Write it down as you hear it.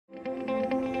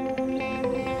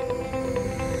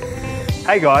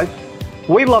Hey guys,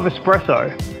 we love espresso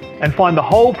and find the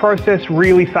whole process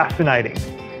really fascinating.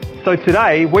 So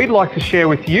today we'd like to share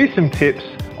with you some tips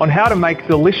on how to make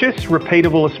delicious,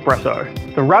 repeatable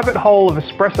espresso. The rabbit hole of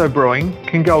espresso brewing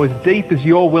can go as deep as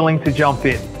you're willing to jump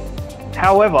in.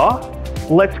 However,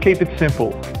 let's keep it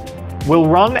simple. We'll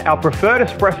run our preferred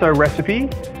espresso recipe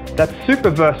that's super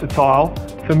versatile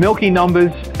for milky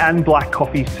numbers and black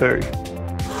coffees too.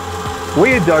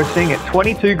 We are dosing at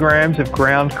 22 grams of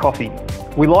ground coffee.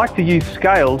 We like to use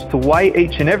scales to weigh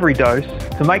each and every dose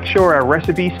to make sure our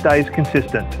recipe stays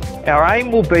consistent. Our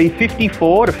aim will be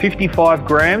 54 to 55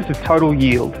 grams of total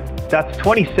yield. That's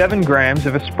 27 grams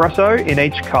of espresso in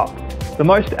each cup. The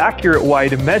most accurate way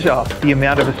to measure the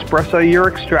amount of espresso you're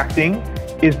extracting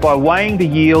is by weighing the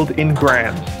yield in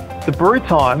grams. The brew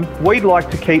time we'd like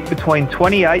to keep between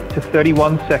 28 to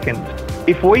 31 seconds.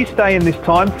 If we stay in this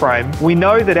time frame, we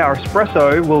know that our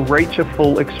espresso will reach a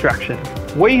full extraction.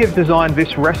 We have designed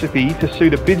this recipe to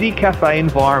suit a busy cafe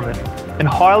environment and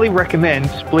highly recommend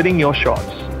splitting your shots.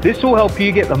 This will help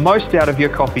you get the most out of your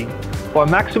coffee by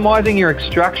maximising your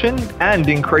extraction and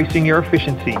increasing your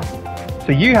efficiency.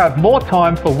 So you have more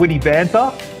time for witty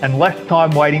banter and less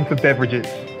time waiting for beverages.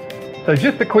 So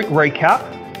just a quick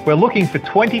recap, we're looking for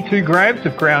 22 grams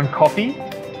of ground coffee,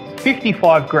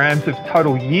 55 grams of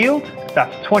total yield,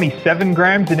 that's 27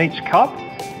 grams in each cup,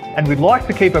 and we'd like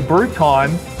to keep a brew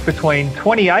time between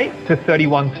 28 to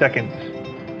 31 seconds.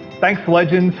 Thanks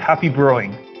legends, happy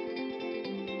brewing.